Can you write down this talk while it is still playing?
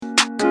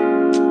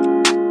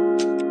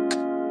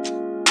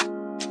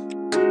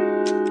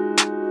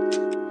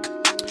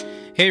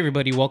Hey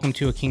everybody, welcome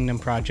to a Kingdom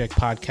Project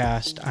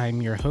podcast.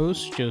 I'm your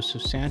host,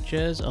 Joseph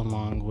Sanchez,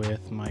 along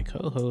with my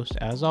co-host,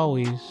 as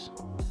always,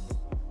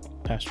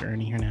 Pastor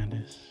Ernie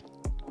Hernandez.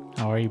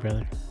 How are you,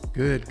 brother?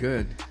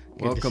 Good.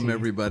 Welcome,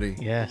 everybody.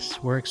 Yes,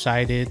 we're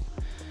excited.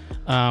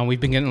 We've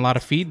been getting a lot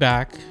of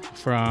feedback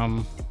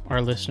from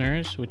our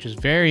listeners, which is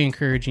very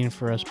encouraging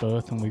for us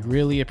both, and we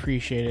really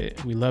appreciate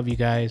it. We love you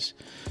guys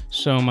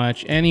so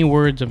much. Any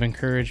words of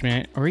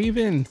encouragement or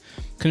even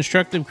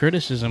constructive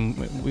criticism,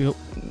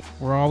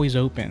 we're always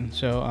open.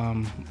 So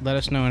let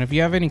us know. And if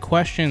you have any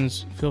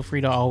questions, feel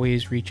free to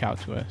always reach out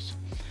to us.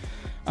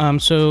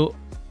 So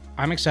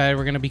I'm excited.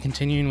 We're going to be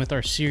continuing with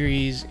our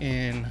series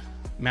in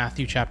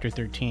Matthew chapter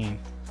 13,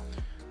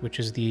 which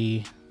is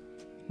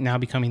now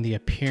becoming the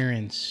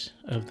appearance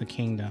of the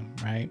kingdom,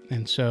 right?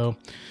 And so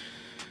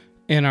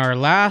in our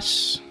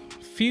last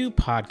few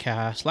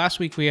podcasts, last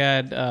week we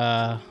had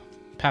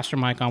Pastor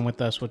Mike on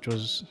with us, which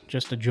was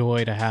just a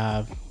joy to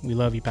have. We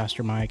love you,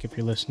 Pastor Mike, if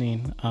you're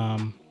listening.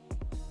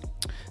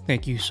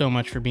 Thank you so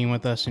much for being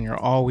with us, and you're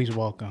always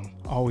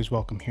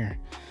welcome here.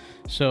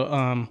 So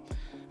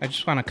I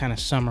just want to kind of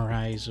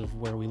summarize of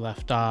where we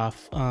left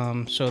off.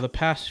 So the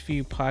past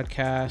few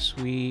podcasts,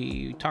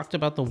 we talked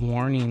about the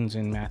warnings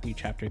in Matthew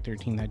chapter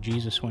 13 that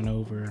Jesus went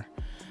over.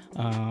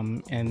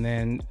 And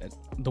then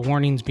the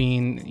warnings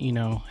being,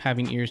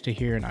 having ears to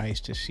hear and eyes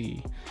to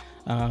see.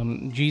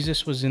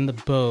 Jesus was in the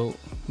boat,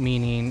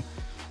 meaning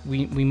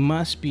we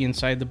must be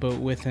inside the boat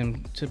with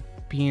him to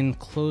be in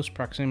close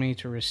proximity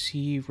to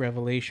receive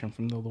revelation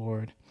from the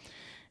Lord.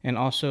 And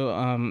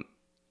also,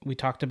 we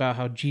talked about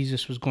how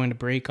Jesus was going to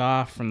break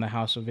off from the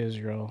house of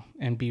Israel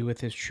and be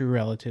with his true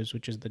relatives,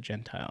 which is the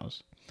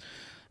Gentiles.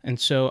 And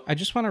so I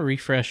just want to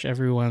refresh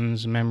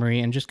everyone's memory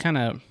and just kind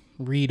of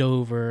read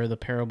over the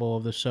parable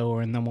of the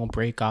sower, and then we'll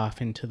break off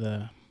into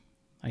the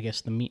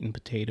meat and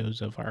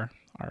potatoes of our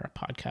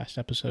podcast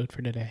episode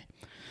for today.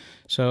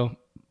 So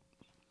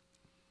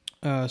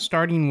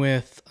starting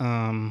with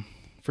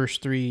verse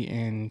 3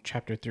 in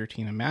chapter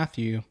 13 of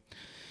Matthew,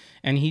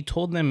 and he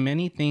told them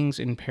many things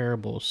in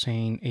parables,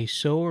 saying, a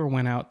sower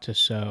went out to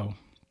sow.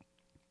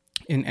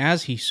 And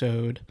as he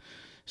sowed,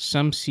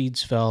 some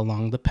seeds fell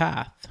along the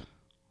path,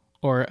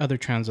 or other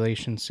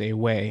translations say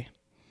way,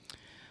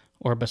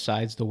 or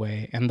besides the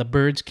way, and the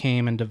birds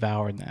came and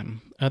devoured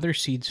them. Other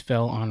seeds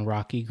fell on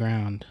rocky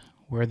ground,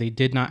 where they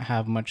did not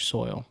have much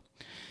soil,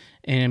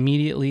 and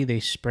immediately they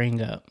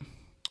sprang up,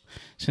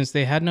 since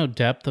they had no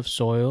depth of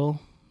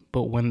soil.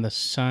 But when the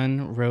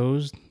sun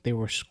rose, they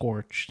were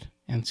scorched,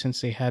 and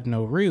since they had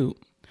no root,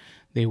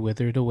 they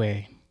withered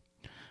away.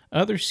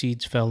 Other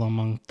seeds fell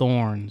among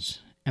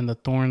thorns, and the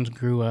thorns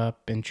grew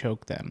up and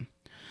choked them.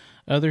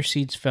 Other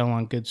seeds fell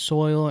on good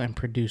soil and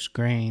produced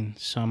grain,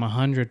 some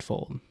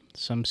 100-fold,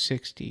 some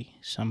 60,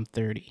 some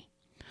 30.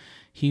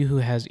 He who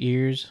has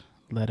ears,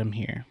 let him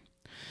hear.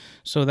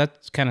 So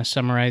that kind of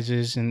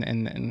summarizes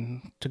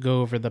and to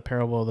go over the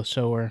parable of the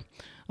sower.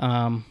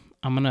 I'm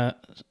going to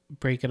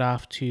break it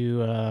off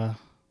to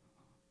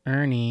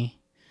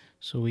Ernie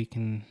so we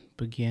can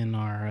begin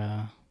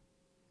our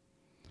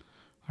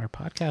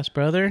podcast,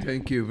 brother.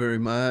 Thank you very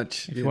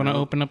much. If you want to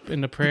open up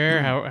into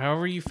prayer,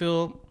 however you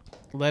feel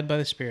led by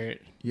the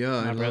Spirit. Yeah,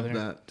 I brother.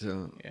 love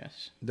that.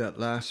 Yes. That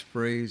last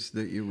phrase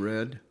that you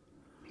read,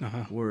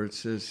 where it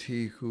says,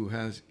 he who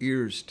has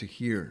ears to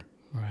hear,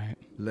 right,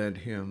 let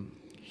him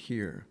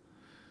hear.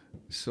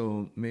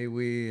 So may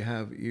we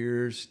have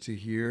ears to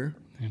hear.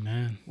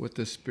 Amen. What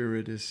the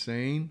Spirit is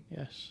saying.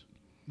 Yes.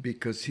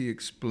 Because he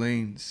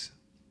explains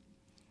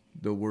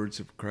the words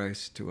of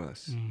Christ to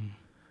us.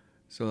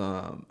 So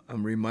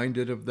I'm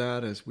reminded of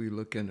that as we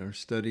look in our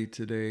study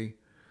today,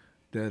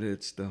 that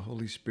it's the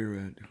Holy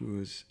Spirit who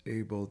is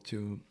able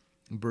to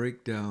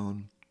break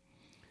down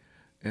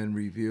and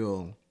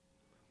reveal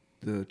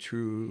the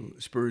true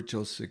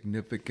spiritual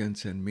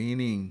significance and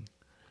meaning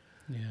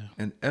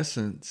and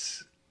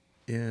essence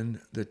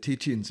in the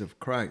teachings of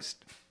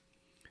Christ.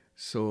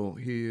 So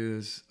he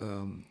is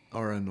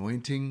our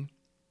anointing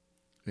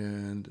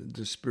and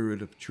the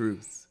Spirit of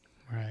truth,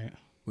 right,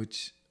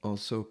 which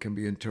also can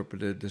be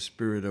interpreted the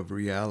Spirit of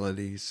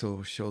reality.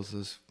 So shows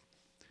us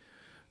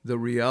the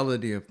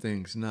reality of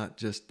things, not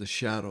just the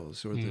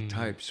shadows or the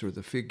types or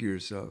the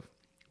figures of,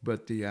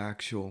 but the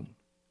actual,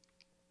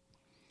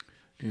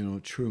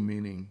 true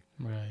meaning,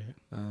 right,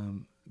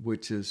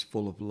 which is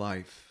full of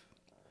life.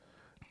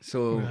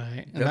 So,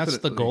 right, and that's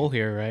the goal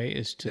here, right?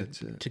 Is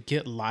to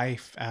get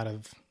life out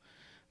of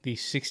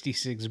these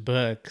 66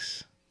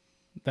 books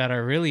that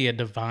are really a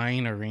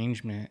divine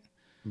arrangement,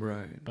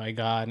 right, by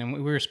God. And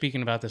we were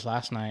speaking about this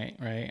last night,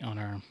 right,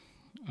 on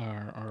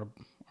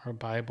our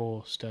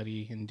Bible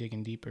study and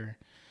digging deeper.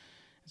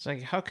 It's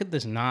like, how could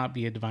this not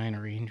be a divine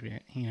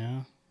arrangement?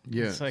 Yes.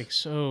 It's like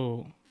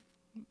so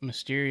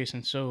mysterious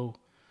and so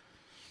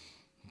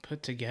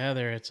put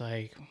together. It's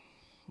like,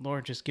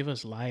 Lord, just give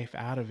us life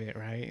out of it,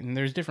 right? And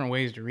there's different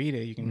ways to read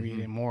it. You can read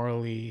it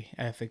morally,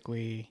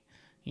 ethically,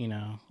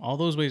 all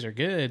those ways are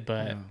good,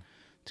 but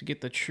to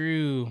get the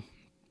true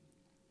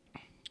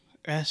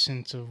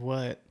essence of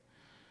what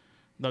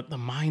the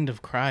mind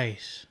of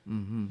Christ,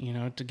 you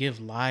know, to give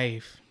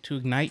life, to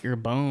ignite your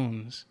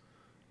bones,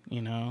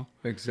 you know.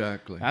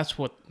 Exactly. That's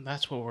what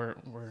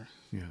we're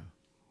Yeah.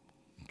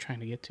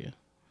 trying to get to.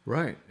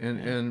 Right.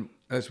 And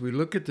as we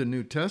look at the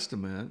New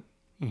Testament,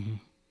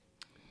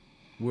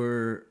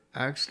 we're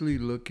actually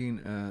looking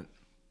at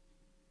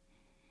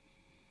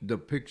the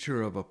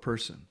picture of a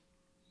person,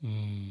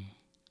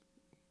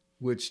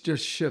 which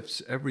just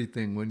shifts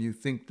everything when you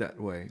think that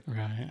way,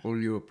 Right. or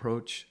you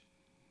approach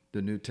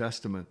the New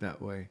Testament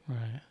that way.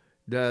 Right.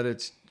 That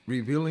it's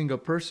revealing a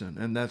person,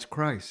 and that's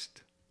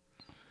Christ.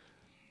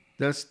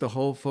 That's the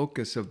whole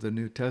focus of the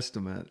New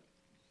Testament.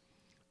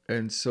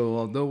 And so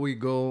although we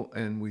go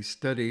and we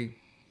study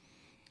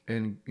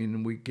and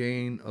we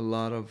gain a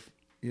lot of,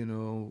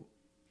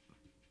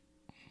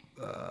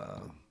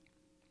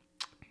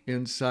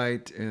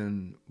 insight,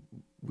 and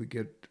we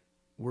get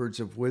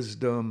words of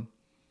wisdom,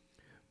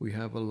 we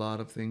have a lot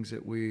of things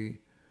that we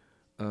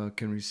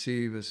can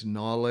receive as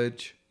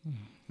knowledge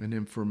and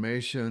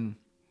information.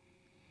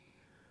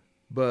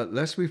 But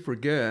lest we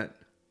forget,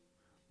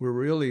 we're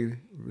really,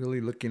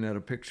 really looking at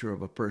a picture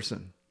of a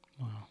person.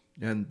 Wow.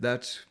 And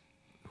that's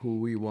who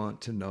we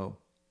want to know.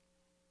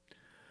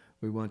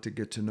 We want to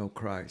get to know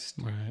Christ.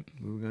 Right.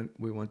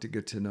 We want to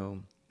get to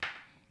know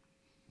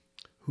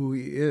who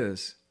he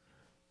is,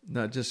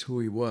 not just who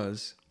he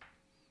was,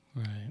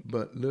 Right.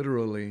 but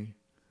literally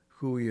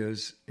who he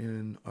is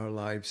in our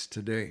lives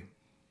today.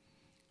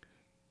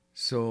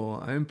 So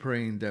I'm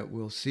praying that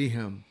we'll see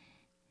him,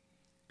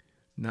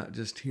 not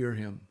just hear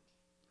him,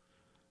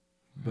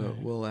 but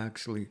we'll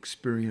actually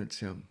experience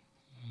him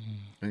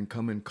and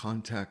come in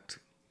contact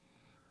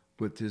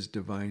with his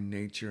divine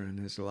nature in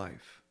his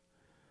life.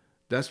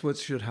 That's what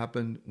should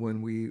happen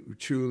when we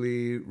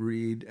truly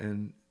read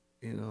and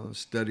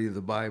study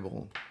the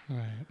Bible.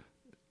 Right.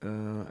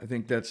 I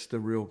think that's the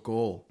real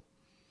goal.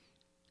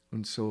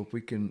 And so if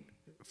we can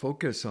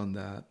focus on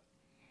that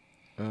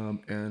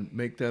and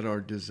make that our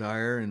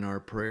desire and our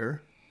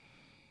prayer,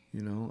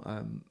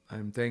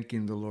 I'm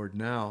thanking the Lord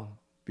now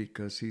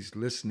because he's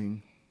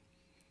listening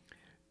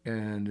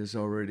and has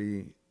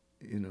already,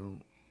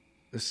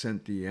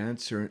 sent the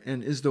answer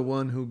and is the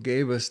one who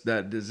gave us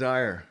that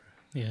desire.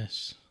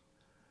 Yes.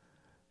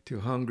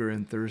 To hunger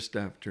and thirst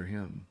after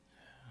him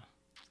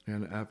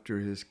and after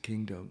his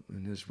kingdom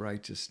and his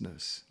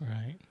righteousness.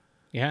 Right.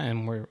 Yeah,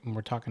 and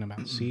we're talking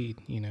about seed,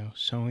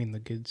 sowing the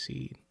good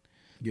seed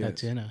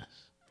that's in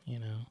us,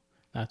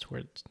 That's where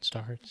it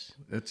starts.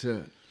 That's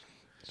it.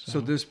 So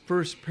this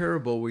first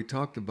parable we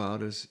talked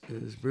about is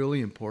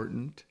really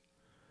important.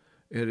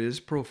 It is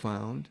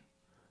profound.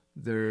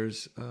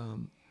 There's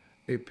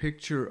a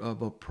picture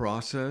of a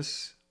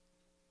process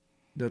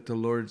that the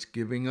Lord's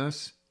giving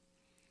us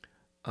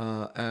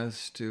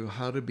as to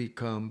how to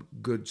become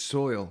good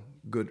soil,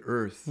 good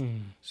earth.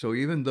 So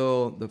even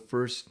though the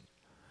first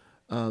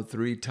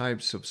three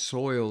types of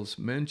soils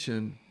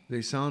mentioned,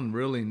 they sound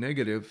really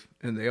negative,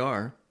 and they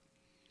are.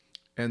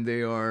 And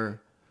they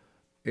are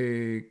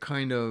a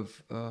kind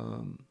of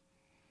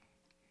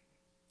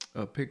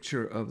a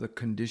picture of the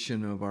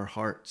condition of our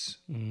hearts.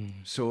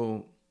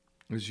 So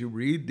as you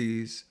read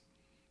these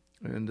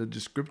and the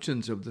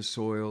descriptions of the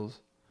soils,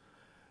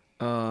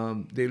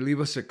 they leave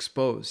us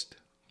exposed.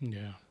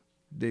 Yeah.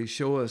 They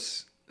show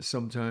us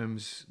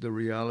sometimes the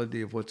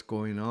reality of what's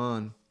going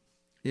on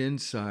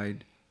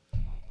inside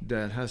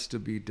that has to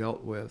be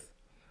dealt with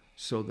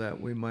so that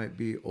we might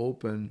be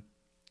open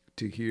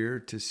to hear,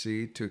 to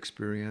see, to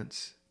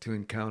experience, to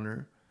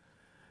encounter,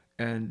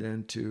 and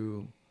then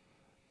to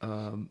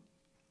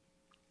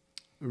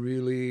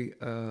really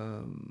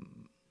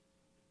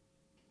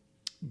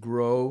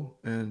grow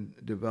and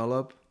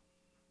develop.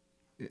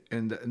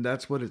 And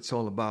that's what it's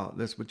all about.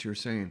 That's what you're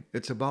saying.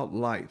 It's about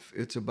life.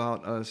 It's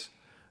about us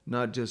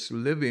not just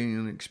living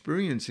and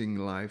experiencing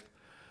life,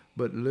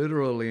 but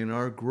literally in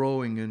our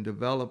growing and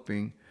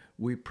developing,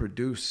 we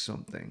produce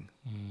something.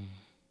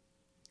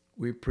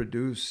 We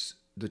produce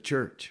the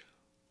church.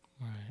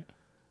 Right.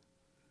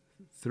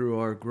 Through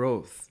our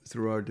growth,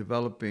 through our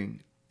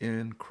developing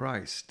in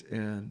Christ,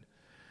 and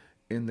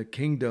in the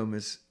kingdom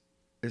is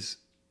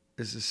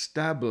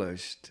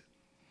established.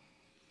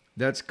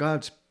 That's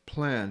God's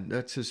plan.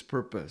 That's his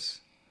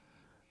purpose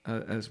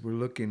as we're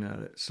looking at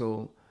it.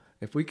 So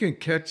if we can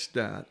catch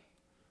that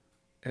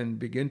and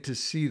begin to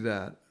see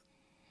that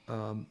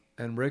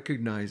and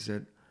recognize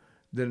it,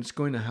 then it's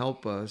going to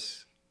help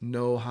us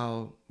know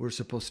how we're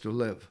supposed to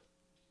live.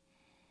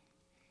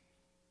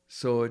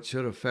 So it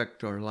should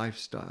affect our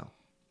lifestyle.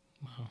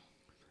 Wow.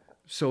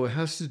 So it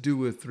has to do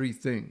with three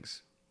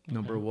things. Okay.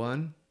 Number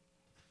one,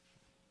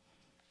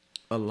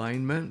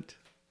 alignment.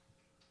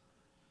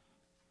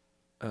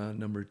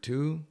 Number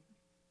two,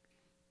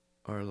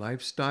 our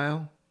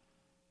lifestyle.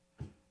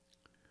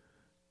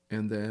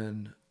 And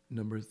then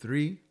number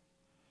three,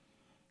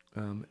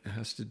 it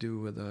has to do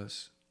with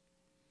us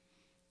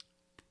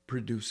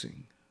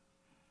producing.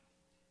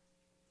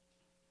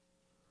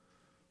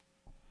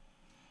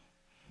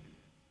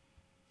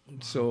 Wow.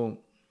 So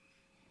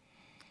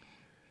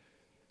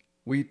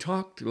we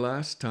talked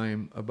last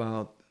time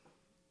about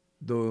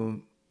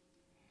the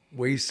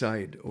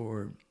wayside,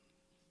 or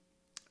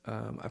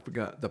I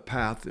forgot the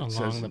path. It Along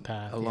says the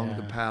path, along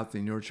the yeah. path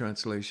in your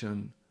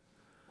translation,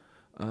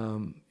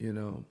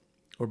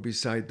 or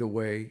beside the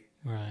way.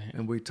 Right.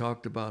 And we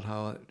talked about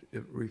how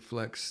it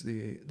reflects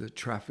the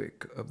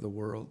traffic of the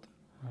world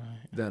Right.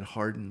 that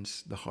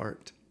hardens the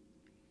heart.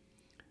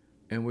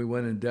 And we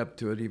went in depth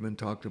to it, even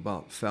talked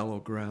about fallow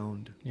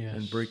ground Yes.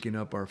 and breaking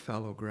up our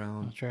fallow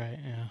ground. That's right.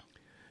 Yeah.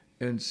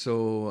 And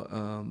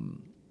so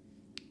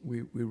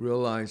we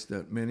realized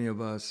that many of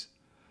us,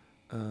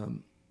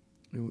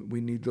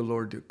 we need the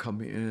Lord to come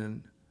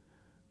in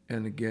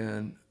and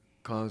again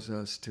cause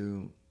us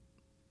to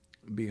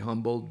be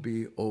humbled,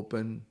 be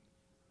open,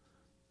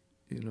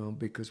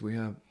 because we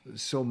have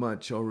so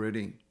much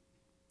already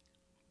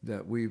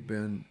that we've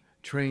been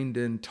trained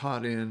in,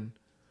 taught in,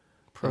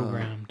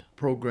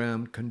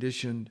 programmed,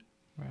 conditioned.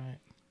 Right.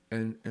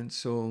 And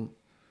so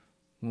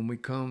when we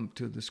come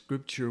to the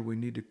scripture, we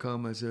need to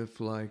come as if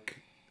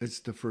like it's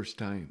the first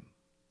time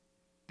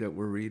that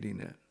we're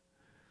reading it,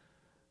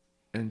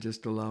 and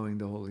just allowing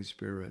the Holy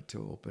Spirit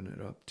to open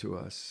it up to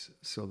us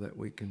so that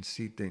we can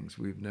see things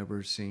we've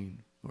never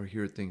seen or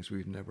hear things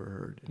we've never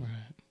heard. Right.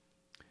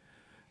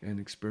 And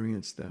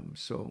experience them.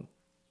 So,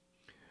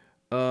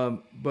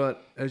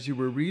 but as you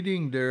were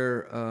reading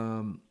there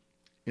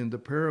in the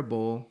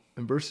parable,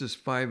 in verses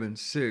 5 and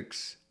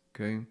 6,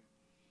 okay,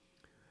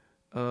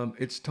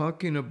 it's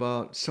talking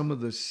about some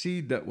of the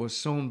seed that was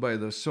sown by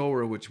the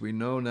sower, which we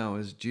know now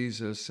is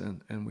Jesus,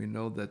 and we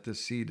know that the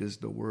seed is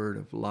the word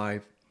of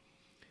life,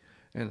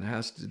 and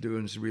has to do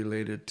and is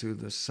related to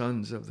the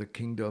sons of the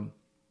kingdom.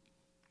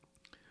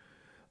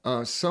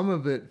 Some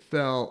of it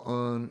fell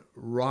on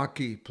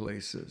rocky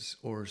places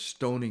or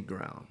stony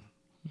ground.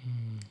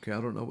 Okay, I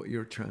don't know what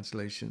your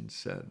translation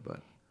said,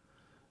 but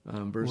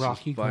verses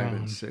Rocky 5 ground.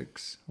 and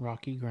 6.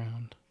 Rocky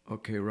ground.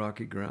 Okay,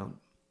 rocky ground.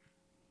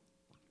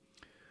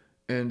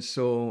 And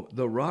so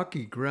the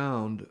rocky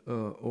ground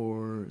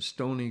or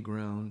stony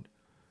ground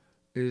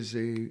is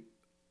a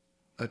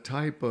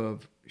type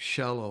of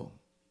shallow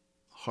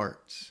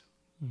hearts.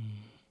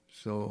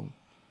 So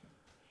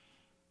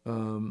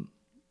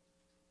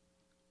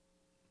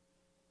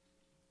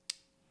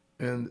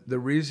and the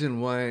reason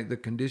why the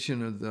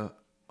condition of the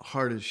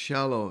heart is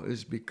shallow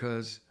is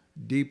because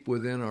deep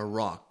within are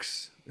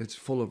rocks. It's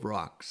full of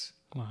rocks.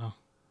 Wow.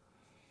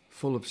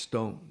 Full of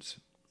stones.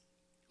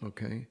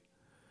 Okay?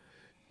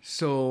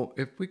 So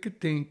if we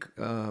could think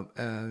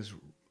as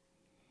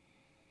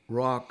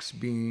rocks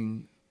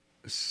being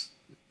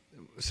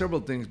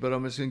several things, but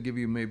I'm just going to give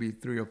you maybe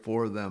 3 or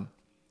 4 of them.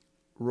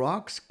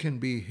 Rocks can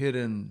be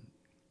hidden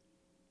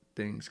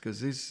things because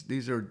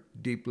these are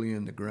deeply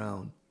in the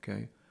ground.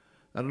 Okay?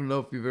 I don't know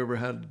if you've ever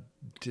had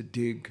to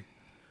dig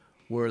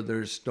where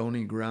there's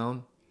stony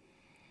ground,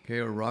 okay,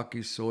 or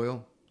rocky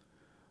soil,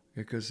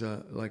 because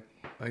like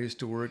I used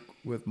to work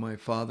with my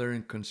father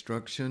in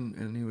construction,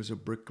 and he was a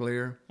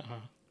bricklayer,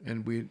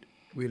 and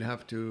we'd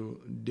have to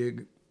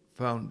dig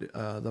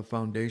the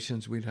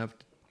foundations. We'd have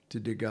to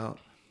dig out,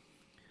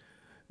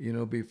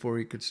 before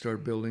he could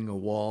start building a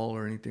wall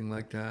or anything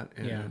like that.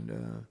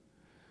 And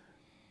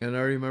and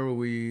I remember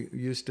we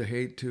used to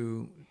hate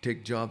to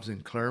take jobs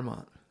in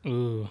Claremont.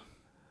 Ooh.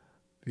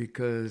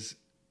 Because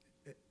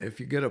if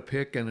you get a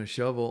pick and a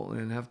shovel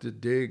and have to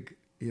dig,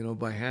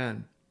 by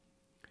hand,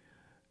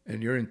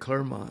 and you're in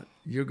Claremont,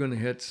 you're going to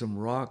hit some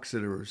rocks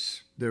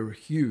they're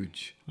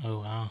huge. Oh,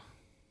 wow.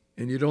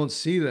 And you don't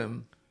see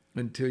them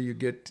until you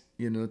get,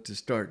 to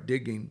start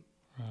digging.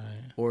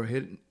 Right. Or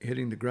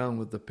hitting the ground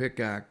with the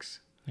pickaxe.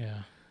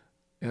 Yeah.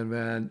 And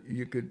man,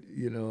 you could,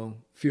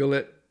 feel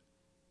it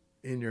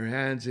in your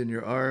hands, in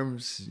your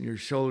arms, in your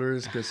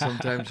shoulders, because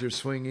sometimes you're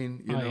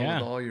swinging,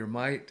 with all your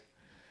might.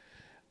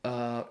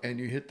 And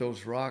you hit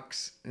those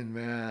rocks, and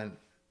man,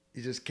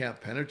 you just can't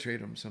penetrate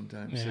them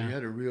sometimes. Yeah. So you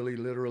had to really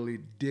literally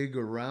dig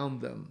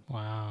around them.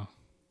 Wow.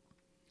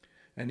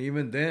 And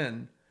even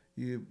then,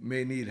 you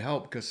may need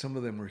help because some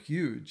of them are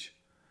huge,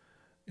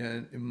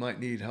 and it might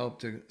need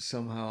help to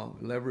somehow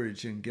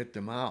leverage and get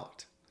them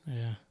out.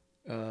 Yeah.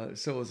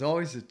 So it was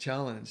always a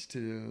challenge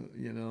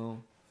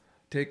to,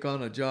 take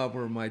on a job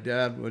where my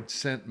dad would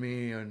send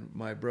me and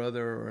my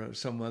brother or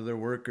some other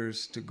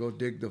workers to go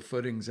dig the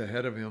footings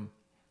ahead of him.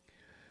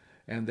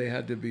 And they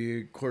had to be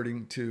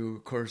according to,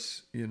 of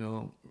course,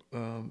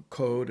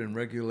 code and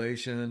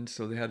regulation.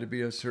 So they had to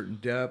be a certain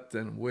depth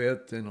and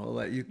width and all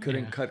that. You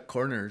couldn't cut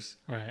corners.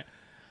 Right.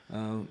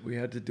 We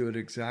had to do it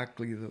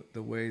exactly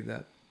the way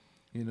that,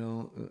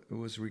 it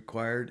was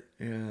required.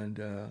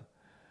 And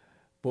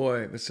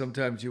boy, but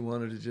sometimes you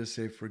wanted to just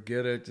say,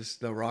 forget it.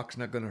 Just the rock's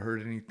not going to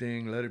hurt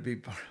anything. Let it be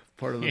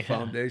part of the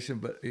foundation.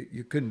 But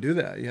you couldn't do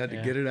that. You had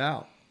to get it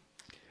out.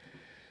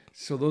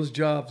 So those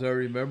jobs, I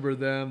remember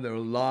them. They're a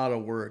lot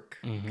of work.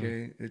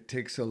 Okay, it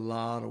takes a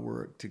lot of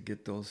work to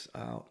get those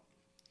out.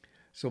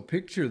 So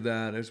picture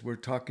that as we're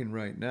talking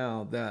right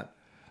now, that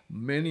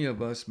many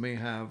of us may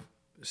have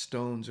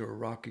stones or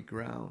rocky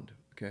ground,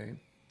 okay,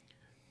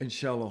 and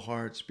shallow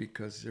hearts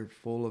because they're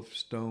full of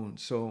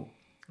stones. So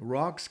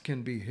rocks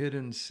can be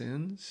hidden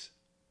sins,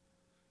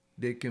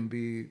 They can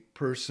be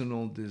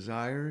personal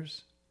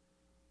desires,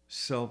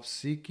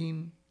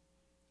 self-seeking,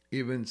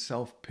 even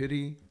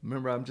self-pity.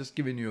 Remember, I'm just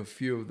giving you a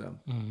few of them.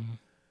 Mm-hmm.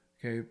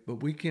 Okay, but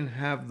we can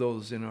have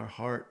those in our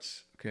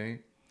hearts, okay?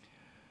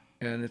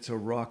 And it's a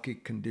rocky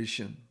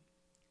condition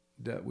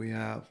that we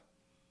have.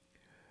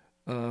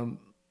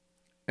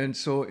 And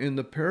so in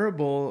the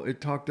parable, it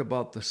talked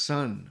about the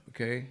sun,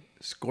 okay?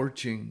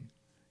 Scorching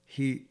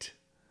heat,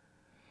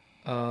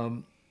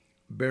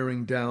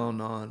 bearing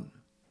down on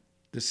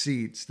the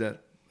seeds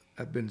that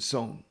have been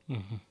sown.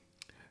 Mm-hmm.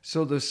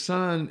 So the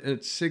sun,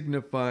 it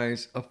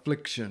signifies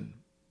affliction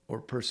or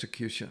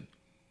persecution.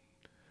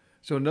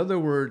 So in other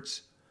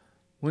words,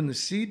 when the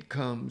seed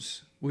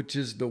comes, which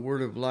is the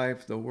word of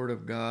life, the word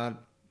of God,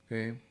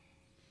 okay,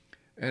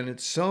 and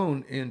it's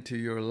sown into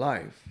your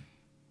life,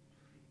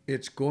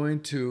 it's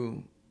going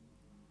to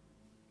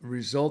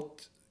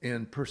result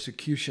in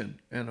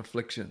persecution and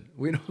affliction.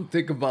 We don't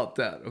think about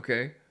that,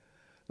 okay?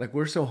 Like,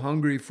 we're so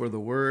hungry for the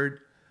word.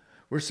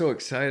 We're so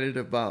excited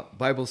about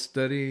Bible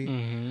study,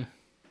 Mm-hmm.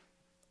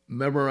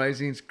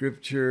 memorizing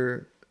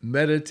scripture,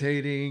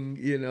 meditating,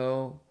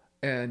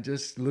 and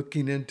just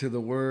looking into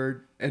the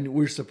word. And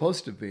we're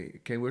supposed to be,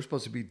 okay? We're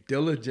supposed to be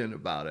diligent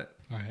about it.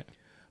 Right.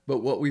 But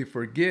what we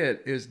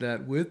forget is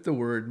that with the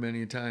word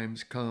many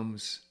times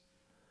comes,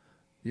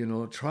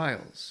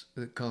 trials.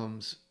 It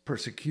comes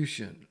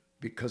persecution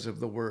because of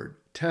the word.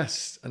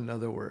 Tests, in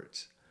other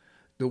words.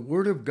 The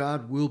word of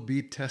God will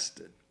be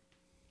tested.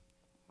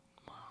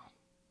 Wow.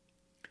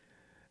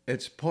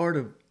 It's part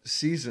of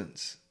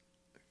seasons,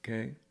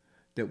 okay,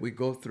 that we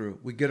go through.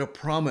 We get a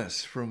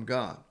promise from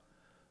God.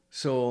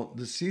 So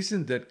the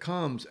season that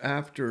comes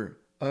after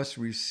us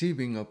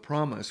receiving a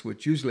promise,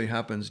 which usually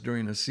happens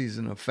during a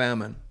season of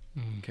famine,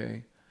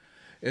 okay,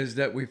 is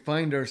that we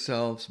find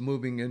ourselves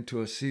moving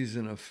into a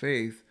season of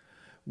faith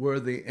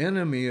where the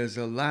enemy is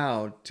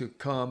allowed to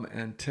come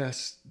and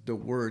test the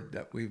word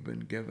that we've been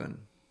given.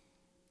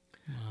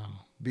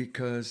 Wow.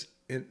 Because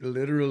it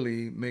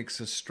literally makes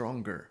us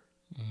stronger.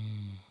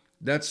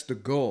 That's the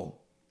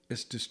goal,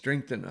 is to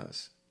strengthen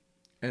us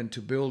and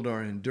to build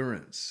our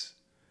endurance.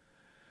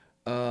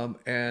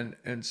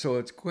 And so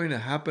it's going to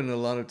happen a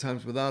lot of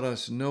times without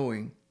us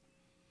knowing.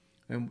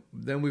 And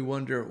then we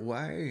wonder,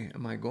 why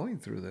am I going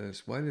through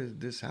this? Why did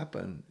this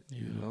happen?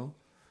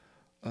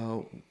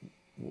 Yeah.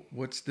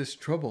 What's this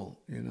trouble,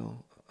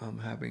 I'm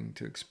having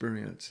to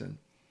experience?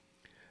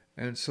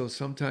 And so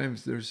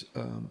sometimes there's,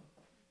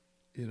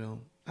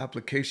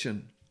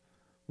 application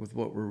with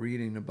what we're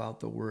reading about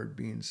the word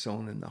being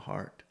sown in the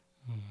heart.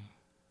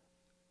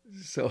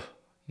 So,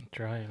 That's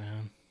right,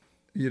 man.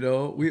 we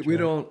right.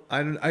 don't,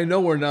 I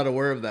know we're not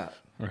aware of that.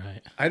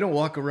 Right. I don't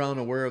walk around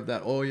aware of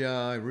that. Oh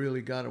yeah, I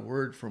really got a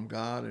word from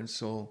God. And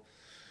so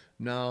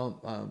now,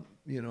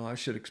 I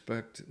should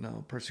expect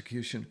now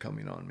persecution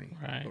coming on me.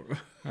 Right.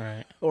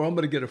 Right. Or I'm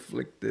going to get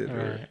afflicted.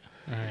 Right.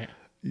 Right.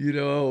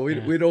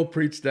 We don't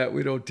preach that.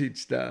 We don't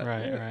teach that.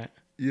 Right. Right.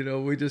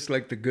 We just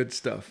like the good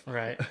stuff.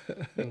 Right.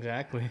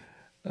 Exactly.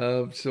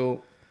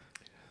 So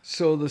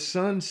the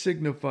sun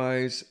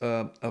signifies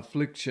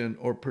affliction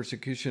or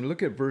persecution.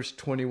 Look at verse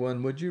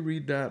 21. Would you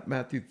read that?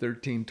 Matthew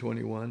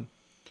 13:21.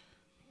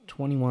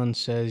 21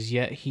 says,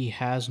 "Yet he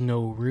has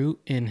no root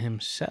in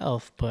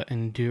himself, but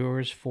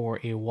endures for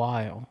a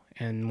while.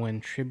 And when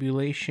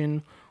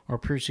tribulation or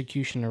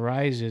persecution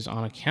arises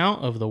on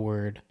account of the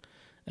word,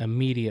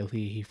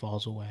 immediately he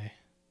falls away."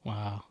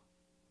 Wow.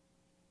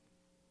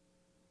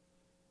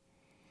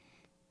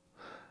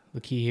 The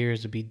key here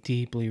is to be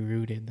deeply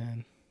rooted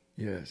then.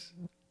 Yes.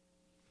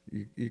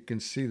 You can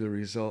see the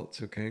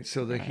results, okay?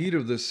 So the Right. heat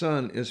of the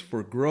sun is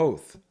for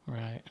growth.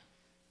 Right.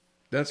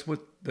 That's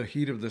what the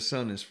heat of the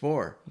sun is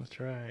for. That's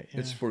right. Yeah.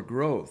 It's for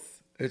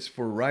growth. It's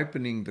for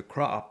ripening the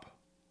crop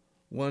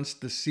once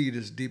the seed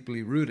is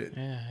deeply rooted.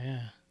 Yeah,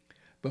 yeah.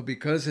 But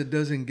because it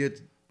doesn't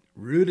get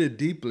rooted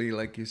deeply,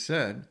 like you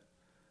said,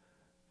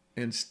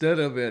 instead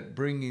of it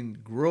bringing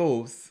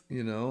growth,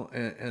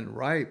 and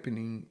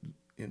ripening,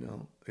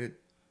 it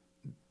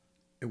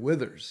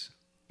withers.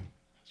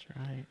 That's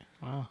right.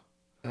 Wow.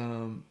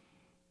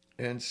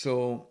 And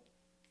so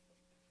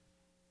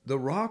the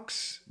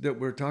rocks that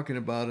we're talking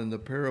about in the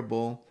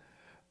parable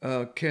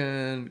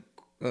can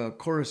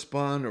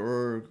correspond,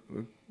 or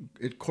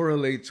it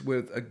correlates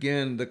with,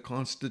 again, the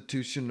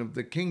constitution of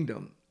the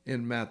kingdom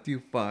in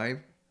Matthew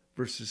 5,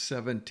 verses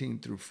 17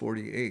 through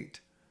 48.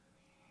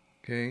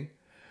 Okay?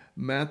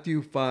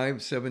 Matthew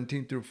 5,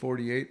 17 through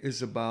 48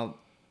 is about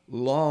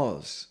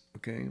laws,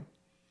 okay,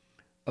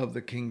 of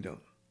the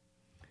kingdom.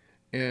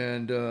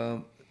 And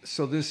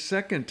so this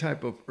second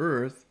type of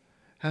earth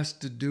has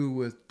to do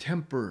with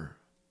temper.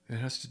 It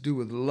has to do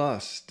with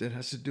lust. It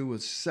has to do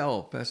with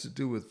self. It has to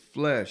do with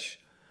flesh.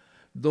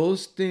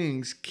 Those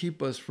things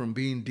keep us from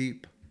being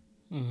deep.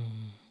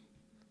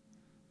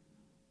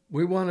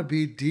 We want to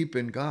be deep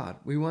in God.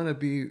 We want to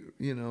be,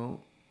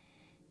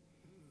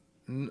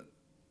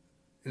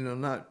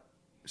 not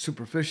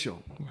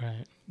superficial,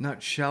 Right.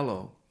 not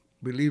shallow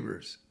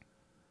believers.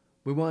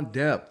 We want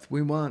depth.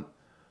 We want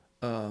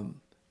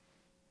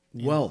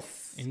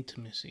wealth.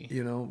 Intimacy.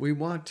 You know, we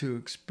want to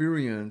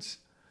experience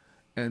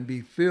and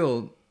be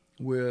filled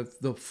with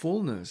the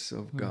fullness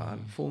of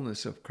God,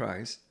 fullness of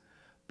Christ.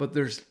 But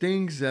there's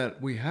things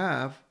that we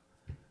have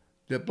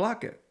that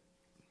block it.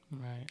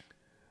 Right.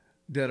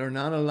 That are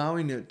not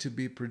allowing it to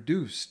be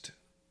produced,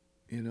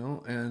 you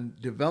know, and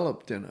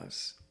developed in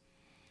us.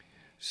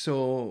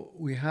 So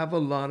we have a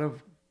lot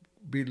of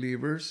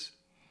believers,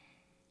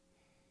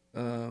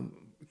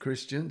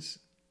 Christians,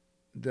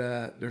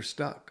 that they're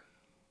stuck.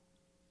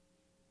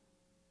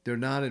 They're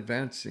not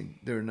advancing.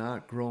 They're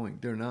not growing.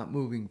 They're not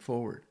moving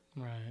forward.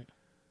 Right.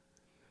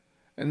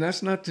 And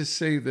that's not to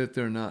say that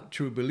they're not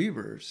true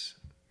believers,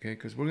 okay?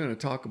 Because we're going to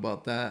talk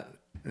about that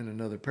in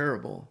another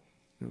parable,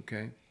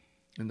 okay?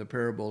 In the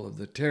parable of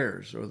the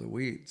tares or the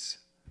weeds.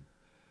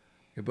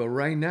 Okay, but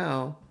right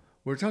now,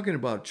 we're talking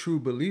about true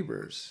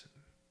believers,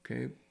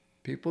 okay?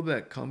 People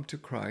that come to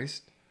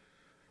Christ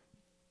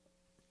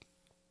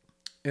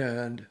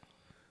and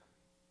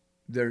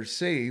they're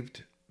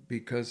saved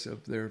because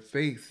of their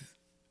faith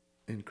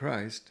in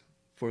Christ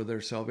for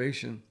their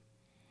salvation,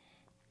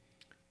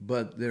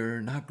 but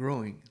they're not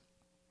growing.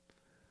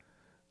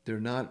 They're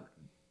not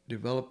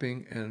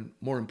developing, and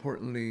more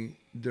importantly,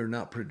 they're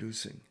not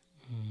producing.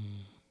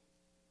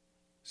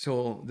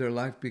 So their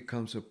life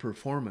becomes a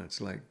performance,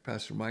 like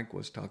Pastor Mike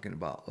was talking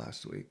about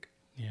last week.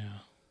 Yeah.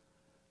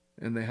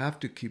 And they have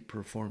to keep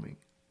performing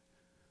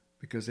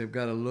because they've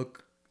got to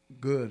look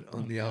good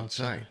on the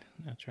outside.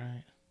 That's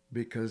right.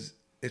 Because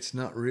it's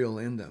not real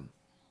in them.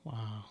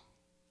 Wow.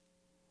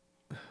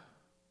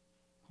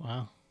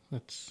 Wow.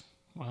 That's,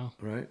 wow.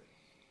 Right?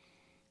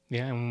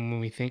 Yeah, and when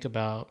we think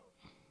about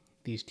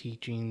these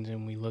teachings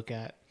and we look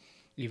at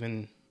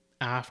even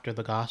after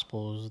the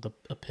Gospels, the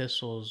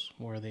epistles,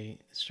 where it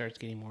starts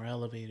getting more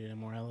elevated,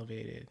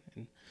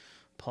 and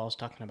Paul's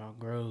talking about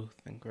growth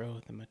and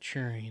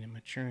maturing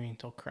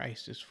until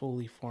Christ is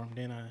fully formed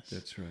in us.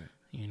 That's right.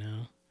 You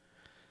know,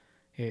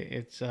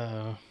 it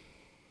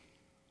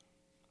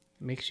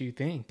makes you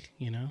think,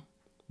 you know?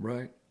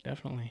 Right.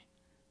 Definitely.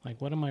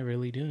 Like, what am I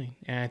really doing?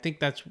 And I think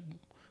that's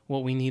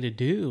what we need to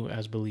do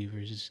as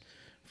believers, is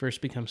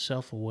first become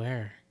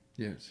self-aware.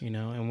 Yes. You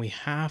know, and we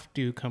have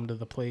to come to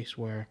the place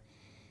where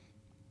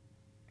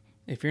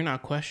if you're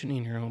not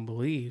questioning your own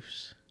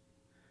beliefs,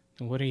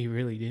 then what are you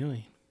really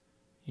doing?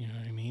 You know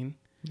what I mean?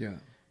 Yeah.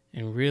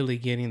 And really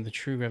getting the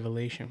true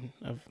revelation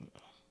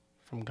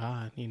from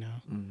God, you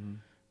know? Mm-hmm.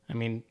 I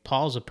mean,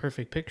 Paul's a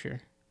perfect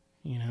picture,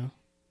 you know?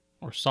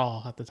 Or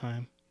Saul at the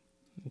time.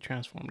 He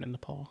transformed into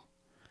Paul.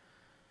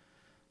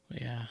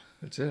 But yeah.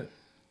 That's it.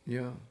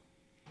 Yeah.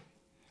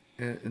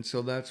 And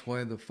so that's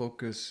why the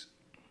focus,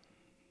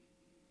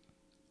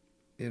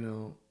 you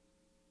know,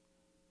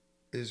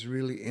 is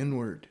really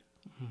inward.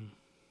 Mm-hmm.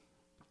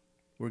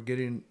 We're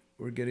getting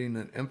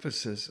an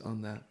emphasis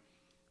on that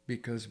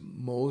because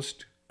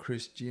most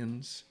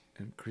Christians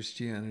and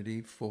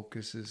Christianity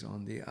focuses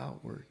on the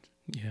outward.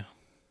 Yeah.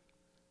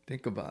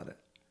 Think about it.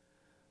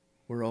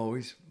 We're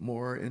always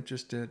more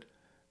interested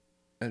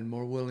and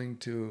more willing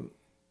to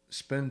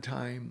spend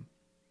time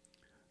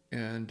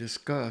and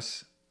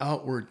discuss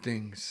outward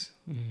things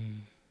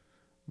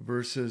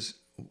versus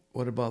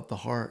what about the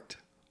heart?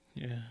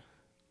 Yeah.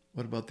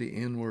 What about the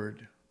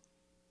inward,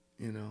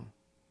 you know,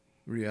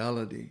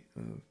 reality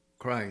of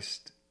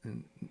Christ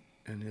and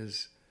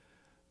his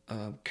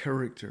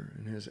character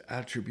and his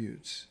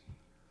attributes,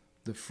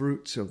 the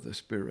fruits of the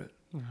Spirit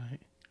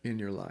in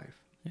your life?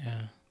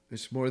 Yeah.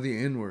 It's more the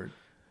inward.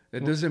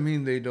 It doesn't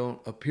mean they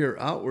don't appear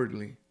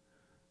outwardly,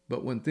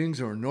 but when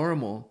things are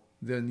normal,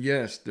 then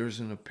yes, there's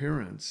an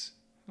appearance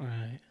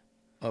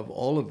of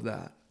all of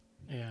that.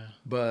 Yeah.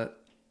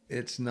 But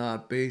it's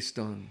not based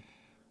on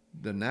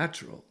the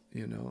natural,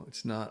 you know.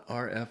 It's not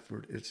our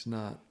effort. It's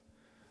not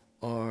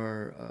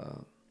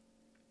our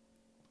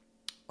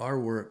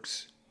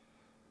works.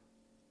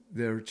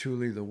 They're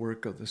truly the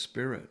work of the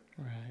Spirit.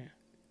 Right.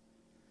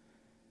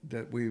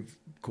 That we've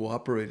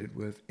cooperated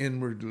with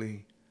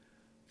inwardly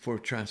for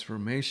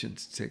transformation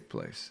to take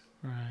place.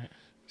 Right.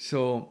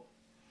 So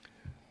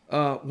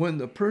when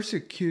the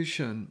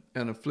persecution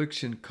and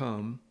affliction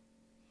come,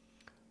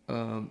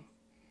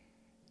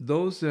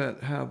 those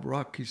that have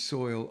rocky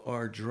soil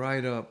are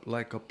dried up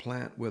like a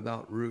plant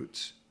without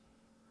roots.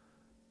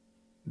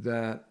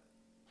 That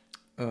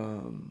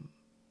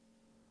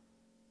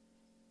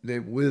they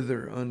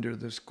wither under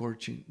the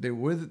scorching. They're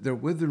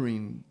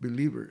withering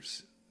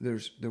believers. They're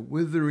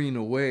withering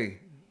away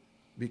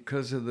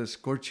because of the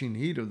scorching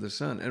heat of the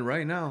sun. And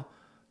right now,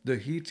 the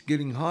heat's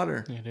getting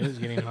hotter. It is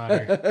getting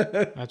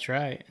hotter. That's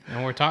right.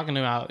 And we're talking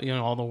about, you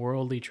know, all the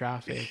worldly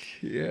traffic.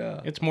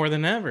 Yeah. It's more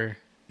than ever.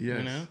 Yes.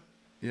 You know?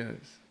 Yes.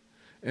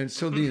 And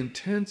so the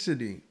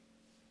intensity,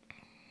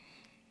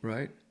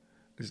 right,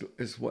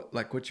 is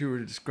what you were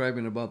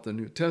describing about the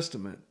New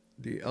Testament,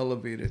 the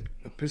elevated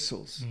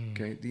epistles,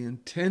 okay? The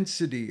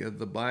intensity of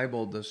the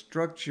Bible, the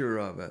structure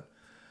of it,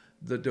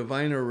 the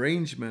divine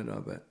arrangement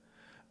of it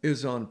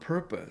is on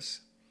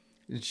purpose.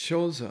 It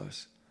shows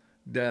us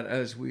that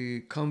as we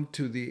come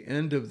to the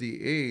end of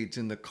the age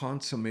and the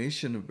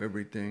consummation of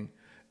everything,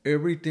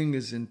 everything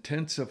is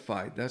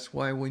intensified. That's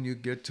why when you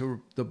get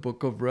to the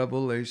book of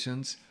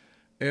Revelations,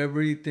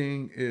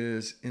 everything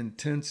is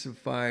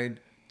intensified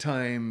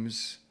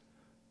times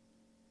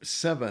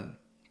 7,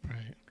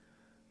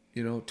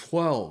 Right.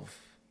 12,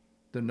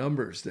 the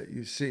numbers that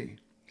you see,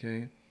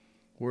 okay?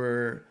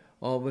 Where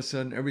all of a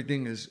sudden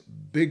everything is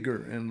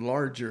bigger and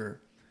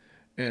larger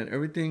and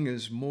everything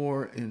is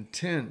more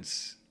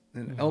intense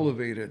and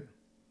elevated.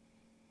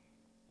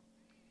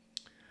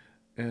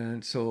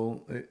 And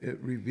so it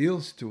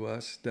reveals to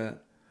us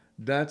that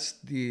that's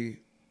the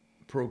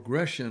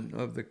progression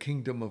of the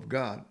kingdom of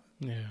God.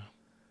 Yeah.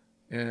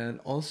 And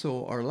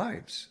also our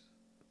lives.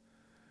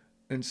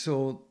 And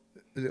so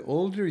the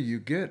older you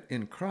get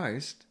in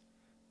Christ,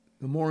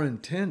 the more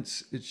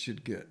intense it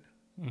should get.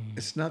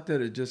 It's not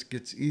that it just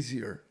gets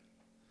easier,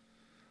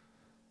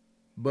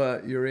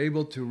 but you're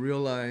able to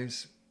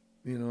realize,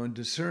 and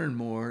discern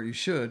more. You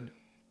should,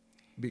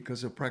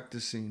 because of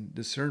practicing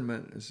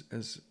discernment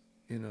as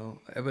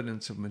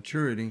evidence of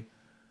maturity.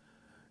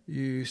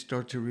 You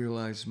start to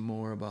realize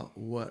more about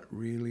what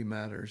really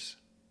matters,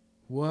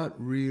 what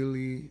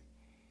really,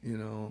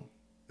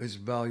 is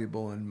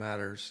valuable and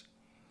matters.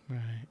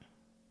 Right.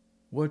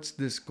 What's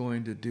this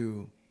going to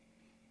do,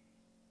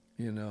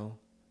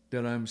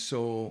 that I'm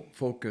so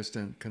focused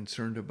and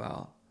concerned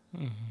about,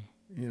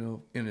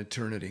 in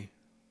eternity?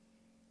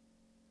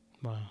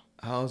 Wow.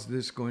 How's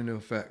this going to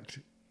affect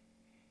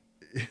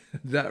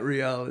that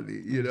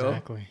reality,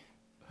 Exactly.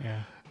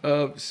 Yeah.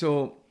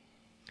 So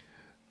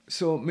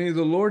may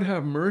the Lord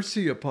have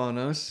mercy upon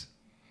us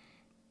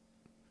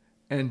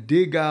and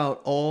dig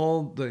out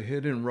all the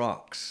hidden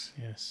rocks.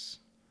 Yes.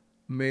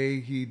 May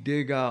he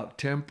dig out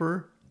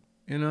temper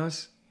in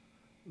us,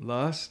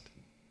 lust,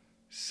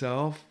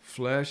 self,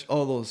 flesh,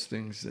 all those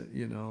things that,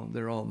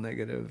 they're all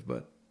negative.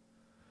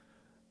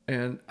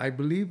 And I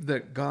believe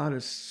that God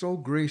is so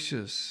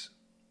gracious.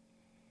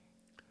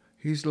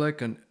 He's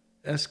like an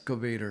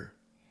excavator.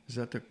 Is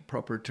that the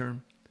proper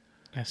term?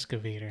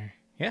 Excavator.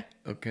 Yeah.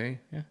 Okay.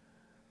 Yeah.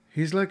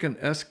 He's like an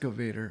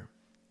excavator,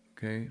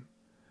 okay,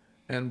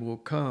 and will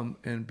come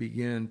and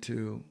begin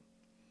to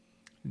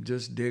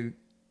just dig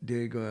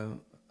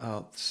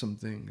out some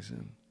things.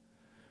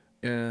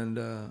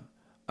 And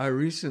I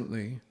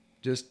recently,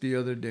 just the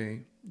other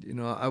day,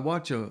 I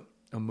watch a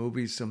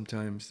movie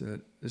sometimes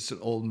that it's an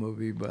old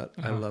movie, but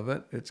I love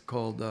it. It's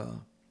called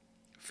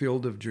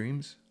Field of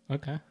Dreams.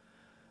 Okay.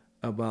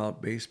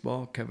 About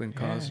baseball, Kevin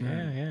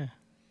Costner. Yeah.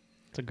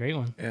 It's a great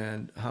one.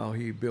 And how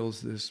he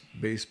builds this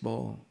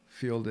baseball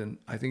field in,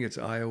 I think it's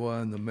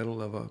Iowa, in the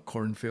middle of a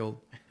cornfield.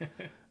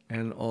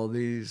 And all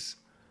these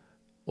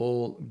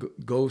old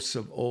ghosts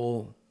of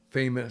old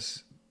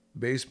famous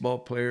baseball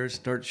players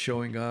start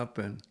showing up.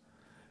 And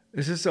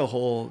it's just a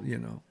whole,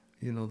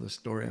 the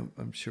story.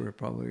 I'm sure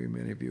probably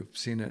many of you have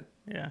seen it.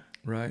 Yeah.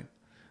 Right?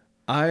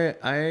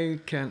 I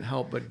can't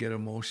help but get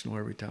emotional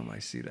every time I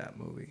see that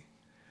movie.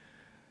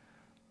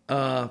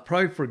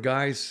 Probably for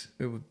guys,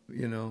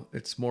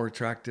 it's more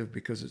attractive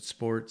because it's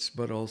sports,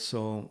 but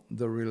also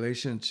the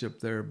relationship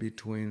there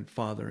between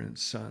father and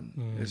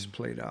son is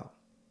played out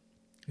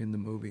in the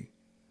movie.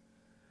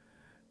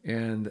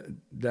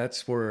 And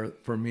that's where,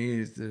 for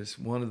me, this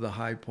one of the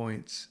high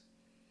points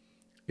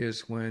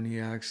is when he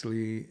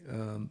actually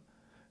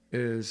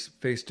is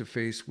face to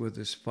face with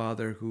his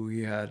father, who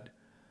he had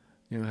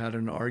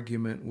an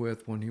argument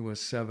with when he was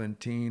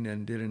 17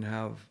 and didn't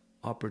have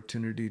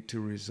opportunity to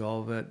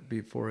resolve it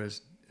before his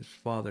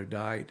father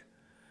died.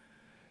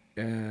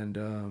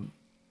 And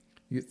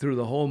through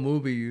the whole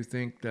movie, you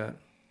think that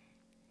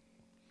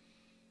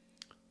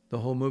the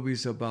whole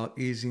movie's about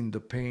easing the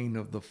pain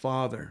of the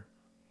father.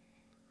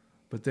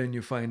 But then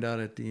you find out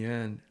at the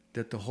end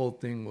that the whole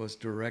thing was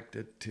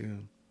directed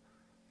to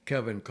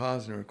Kevin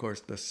Costner, of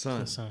course, the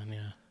son. The son,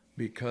 yeah.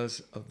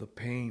 Because of the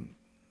pain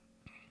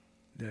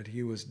that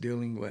he was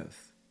dealing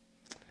with.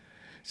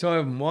 So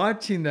I'm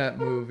watching that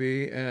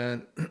movie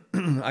and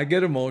I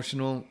get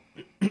emotional,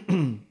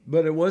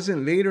 but it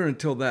wasn't later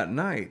until that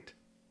night.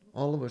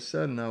 All of a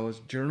sudden I was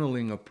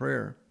journaling a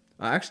prayer.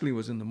 I actually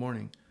was in the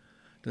morning.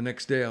 The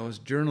next day I was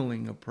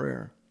journaling a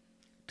prayer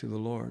to the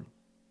Lord.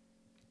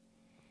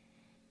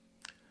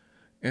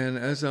 And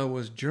as I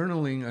was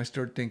journaling, I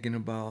started thinking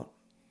about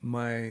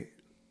my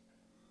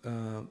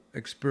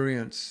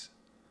experience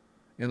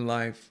in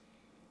life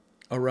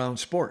around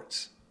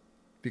sports,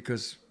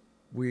 because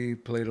we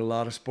played a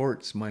lot of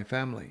sports, my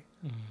family.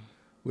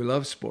 We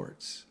love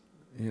sports,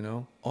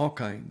 all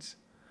kinds.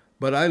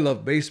 But I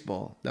love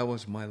baseball. That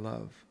was my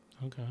love.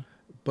 Okay.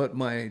 But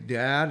my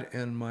dad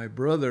and my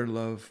brother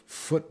love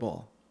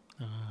football.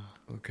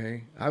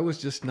 Okay. I was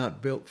just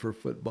not built for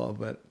football,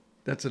 but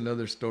that's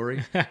another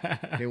story.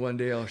 Hey, one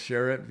day I'll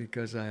share it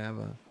because I have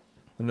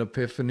an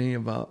epiphany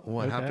about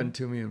what happened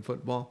to me in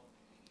football.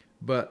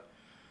 But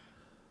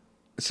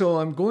so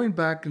I'm going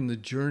back in the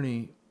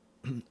journey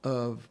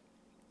of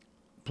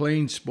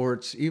playing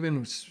sports,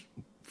 even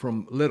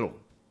from little,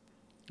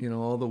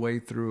 all the way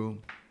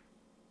through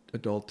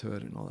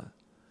adulthood and all that.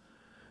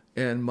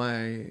 And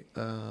my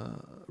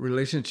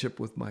relationship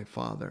with my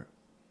father.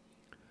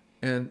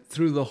 And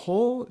through the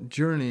whole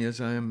journey,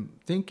 as I'm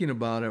thinking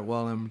about it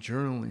while I'm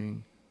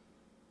journaling,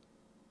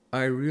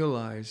 I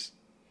realized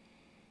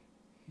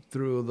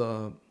through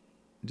the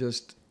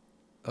just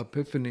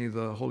epiphany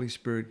the Holy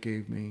Spirit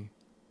gave me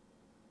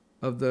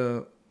of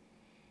the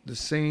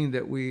saying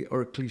that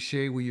or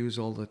cliche we use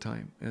all the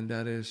time, and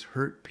that is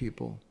hurt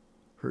people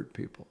hurt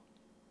people.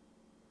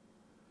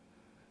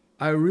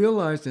 I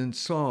realized and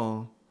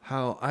saw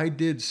how I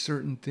did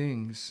certain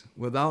things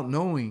without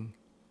knowing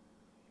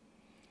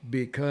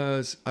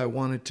because I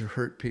wanted to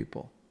hurt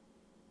people.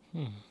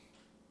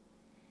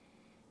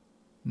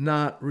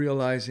 Not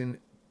realizing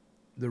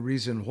the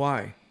reason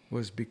why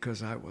was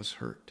because I was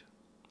hurt.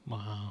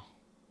 Wow.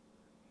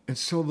 And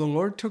so the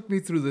Lord took me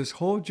through this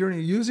whole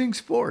journey using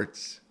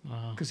sports.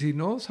 Wow. Because He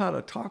knows how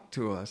to talk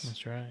to us.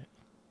 That's right.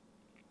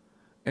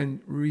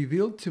 And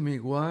revealed to me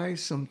why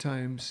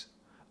sometimes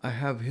I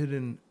have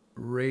hidden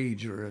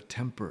rage or a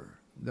temper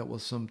that will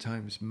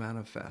sometimes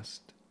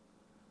manifest.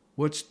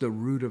 What's the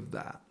root of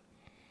that?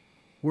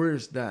 Where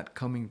is that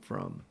coming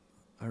from?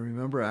 I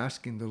remember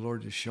asking the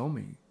Lord to show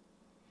me.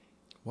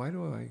 Why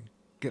do I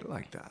get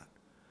like that?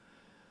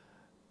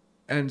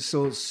 And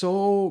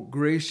so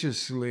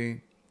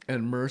graciously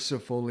and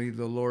mercifully,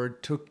 the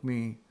Lord took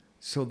me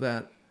so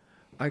that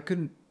I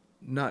could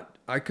not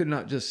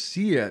just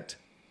see it,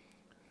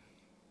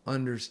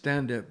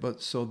 understand it,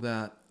 but so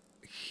that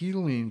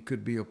healing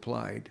could be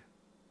applied,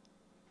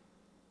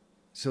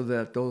 so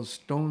that those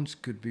stones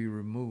could be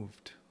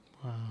removed.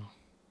 Wow.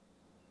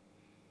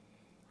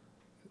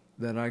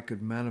 That I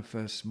could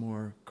manifest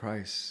more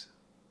Christ's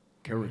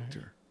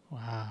character.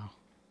 Right. Wow.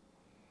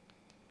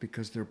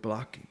 Because they're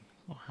blocking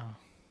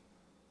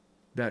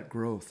that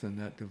growth and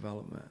that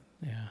development.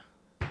 Yeah.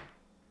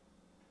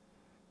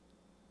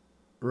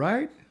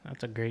 Right?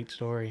 That's a great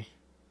story.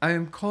 I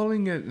am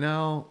calling it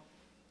now,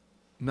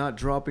 not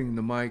dropping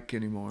the mic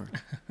anymore.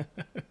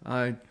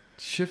 I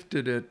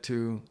shifted it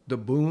to the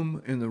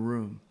boom in the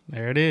room.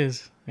 There it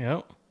is.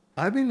 Yep.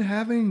 I've been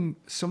having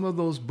some of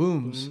those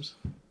booms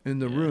in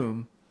the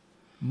room,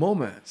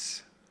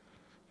 moments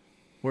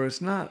where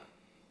it's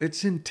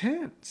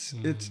intense.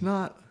 It's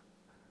not,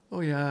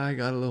 oh yeah, I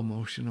got a little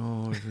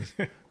emotional.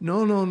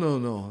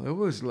 No. It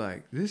was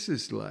like, this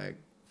is like,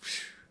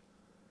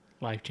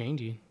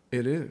 life-changing.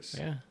 It is.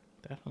 Yeah,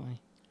 definitely.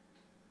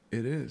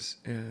 It is.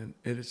 And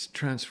it is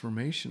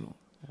transformational.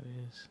 That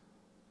is.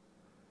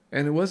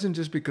 And it wasn't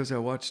just because I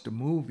watched a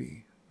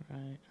movie.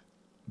 Right.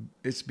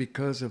 It's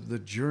because of the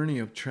journey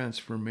of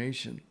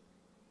transformation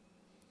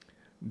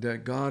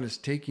that God is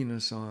taking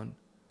us on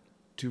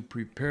to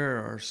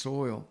prepare our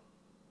soil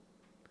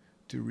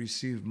to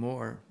receive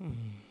more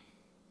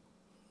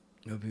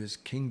of His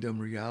kingdom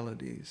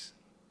realities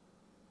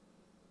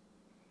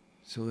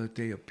so that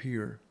they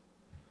appear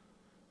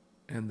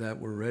and that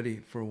we're ready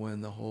for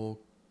when the whole,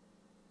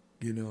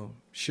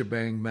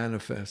 shebang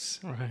manifests.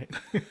 Right.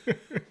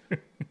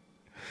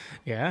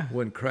 Yeah.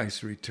 When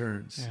Christ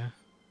returns. Yeah.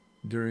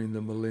 During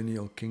the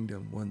millennial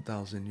kingdom,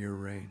 1,000-year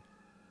reign.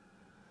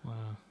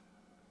 Wow.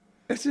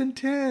 It's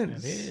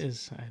intense. It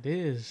is. It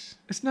is.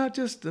 It's not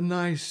just a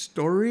nice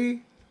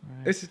story.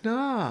 Right. It's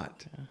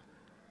not. Yeah.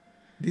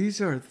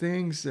 These are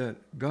things that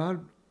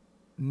God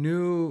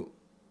knew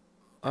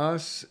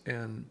us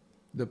and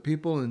the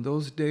people in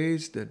those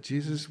days that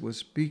Jesus was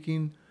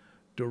speaking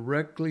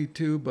directly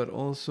to, but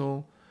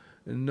also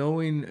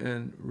knowing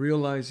and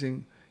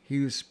realizing He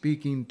was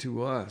speaking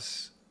to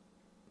us.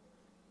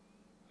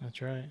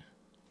 That's right.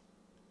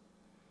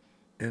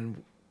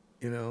 And,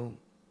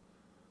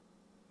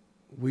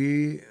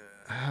 we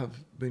have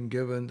been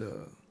given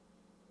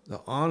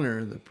the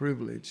honor, the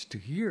privilege to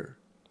hear.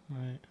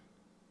 Right.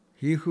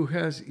 He who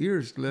has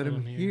ears, let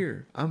him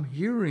hear. I'm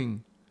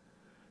hearing.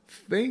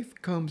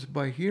 Faith comes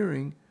by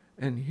hearing,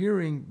 and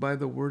hearing by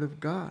the word of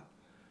God.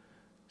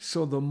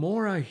 So the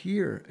more I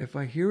hear, if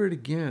I hear it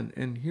again,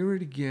 and hear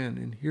it again,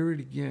 and hear it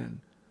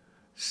again,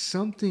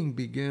 something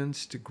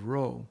begins to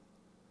grow.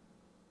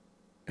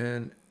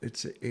 And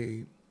it's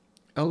a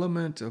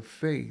element of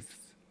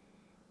faith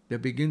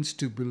that begins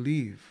to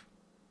believe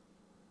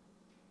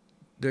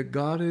that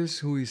God is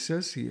who He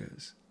says He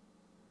is,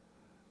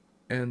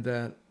 and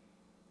that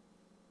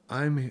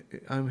I'm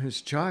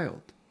His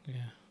child.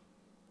 Yeah.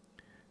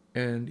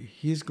 And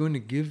He's going to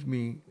give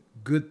me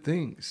good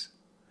things.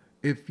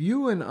 If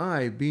you and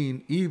I,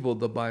 being evil,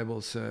 the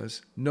Bible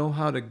says, know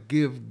how to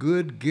give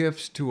good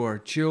gifts to our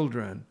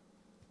children,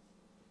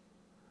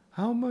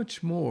 how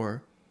much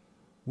more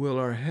will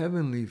our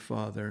Heavenly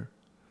Father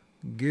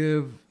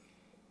give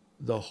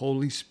the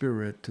Holy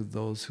Spirit to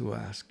those who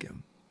ask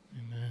Him?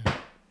 Amen.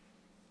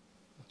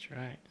 That's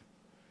right.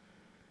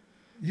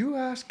 You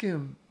ask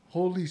Him,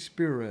 Holy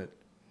Spirit,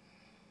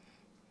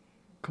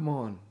 come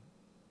on,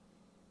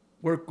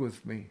 work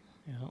with me.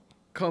 Yep.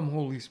 Come,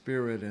 Holy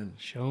Spirit, and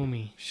show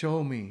me.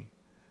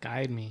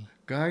 Guide me.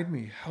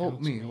 Help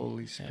me,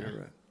 Holy Spirit.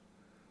 Yeah.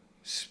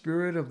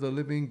 Spirit of the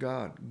living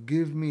God,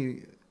 give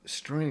me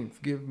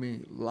strength, give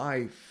me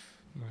life.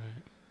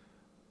 Right.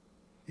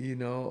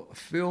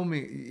 Fill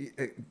me.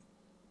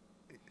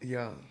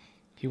 Yeah.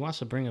 He wants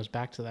to bring us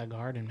back to that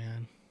garden,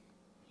 man.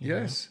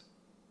 Yes.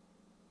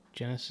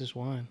 Genesis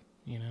 1,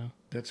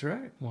 That's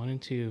right. 1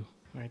 and 2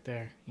 right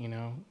there,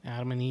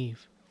 Adam and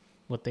Eve,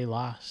 what they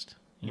lost.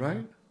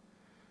 Right.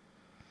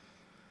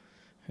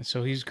 And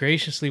so he's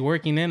graciously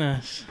working in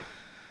us,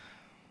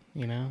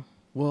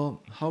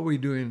 Well, how are we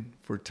doing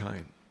for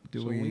time?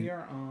 We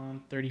are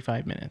on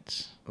 35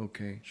 minutes.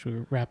 Okay. Should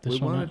we wrap this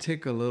one up? We want to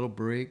take a little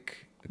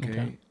break,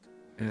 okay?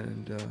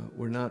 And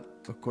we're not,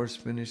 of course,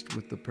 finished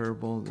with the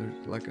parable.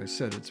 Like I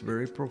said, it's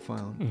very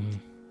profound.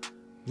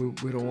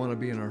 Mm-hmm. We don't want to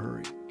be in a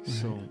hurry. Mm-hmm.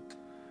 So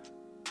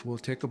we'll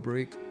take a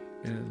break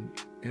and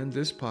end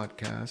this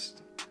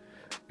podcast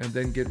and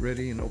then get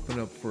ready and open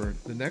up for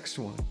the next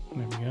one.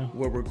 There we go.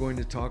 Where we're going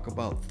to talk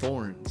about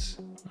thorns.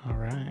 All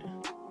right.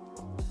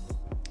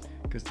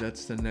 Because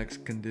that's the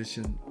next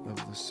condition of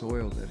the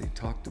soil that he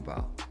talked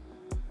about.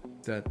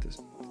 That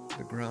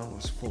the ground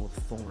was full of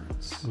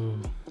thorns.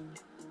 Ooh.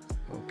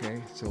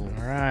 Okay, so...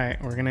 All right,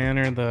 we're going to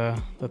enter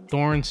the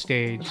thorn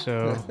stage,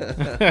 so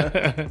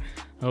I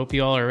hope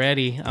you all are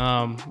ready.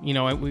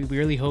 We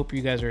really hope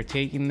you guys are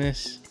taking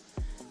this,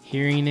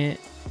 hearing it,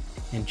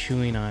 and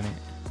chewing on it.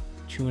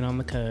 Chewing on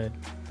the cud,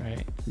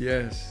 right?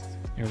 Yes.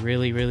 And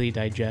really, really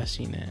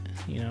digesting it,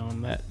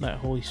 and that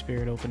Holy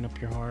Spirit open up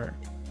your heart,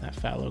 that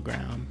fallow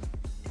ground,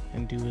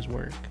 and do his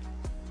work.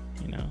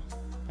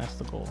 That's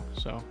the goal.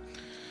 So,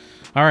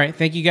 all right,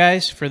 thank you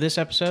guys for this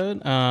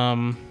episode.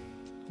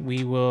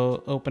 We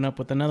will open up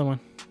with another one.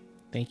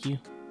 Thank you.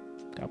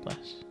 God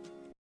bless.